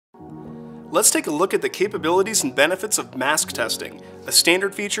Let's take a look at the capabilities and benefits of mask testing, a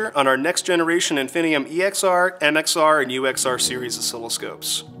standard feature on our next generation Infiniium EXR, MXR, and UXR series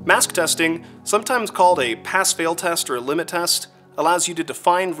oscilloscopes. Mask testing, sometimes called a pass-fail test or a limit test, allows you to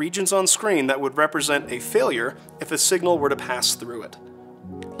define regions on screen that would represent a failure if a signal were to pass through it.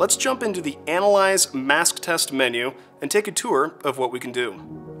 Let's jump into the Analyze Mask Test menu and take a tour of what we can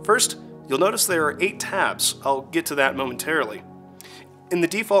do. First, you'll notice there are 8 tabs. I'll get to that momentarily. In the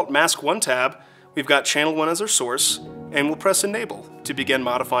default Mask 1 tab, we've got Channel 1 as our source, and we'll press Enable to begin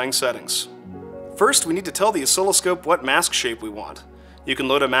modifying settings. First, we need to tell the oscilloscope what mask shape we want. You can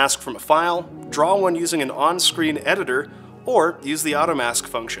load a mask from a file, draw one using an on-screen editor, or use the AutoMask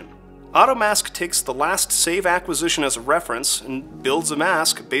function. AutoMask takes the last save acquisition as a reference and builds a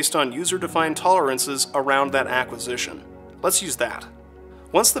mask based on user-defined tolerances around that acquisition. Let's use that.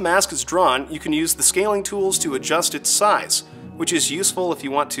 Once the mask is drawn, you can use the scaling tools to adjust its size, which is useful if you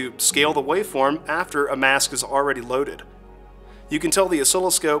want to scale the waveform after a mask is already loaded. You can tell the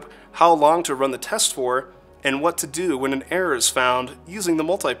oscilloscope how long to run the test for and what to do when an error is found using the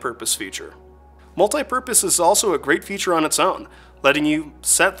multipurpose feature. Multipurpose is also a great feature on its own, letting you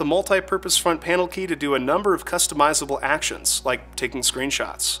set the multipurpose front panel key to do a number of customizable actions, like taking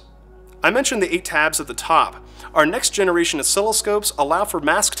screenshots. I mentioned the 8 tabs at the top. Our next generation oscilloscopes allow for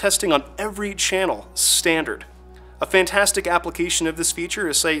mask testing on every channel, standard. A fantastic application of this feature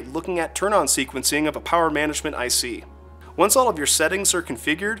is, say, looking at turn-on sequencing of a power management IC. Once all of your settings are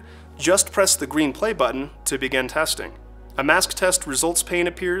configured, just press the green play button to begin testing. A mask test results pane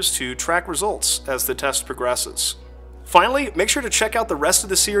appears to track results as the test progresses. Finally, make sure to check out the rest of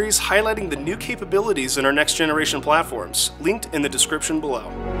the series highlighting the new capabilities in our next generation platforms, linked in the description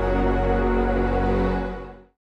below.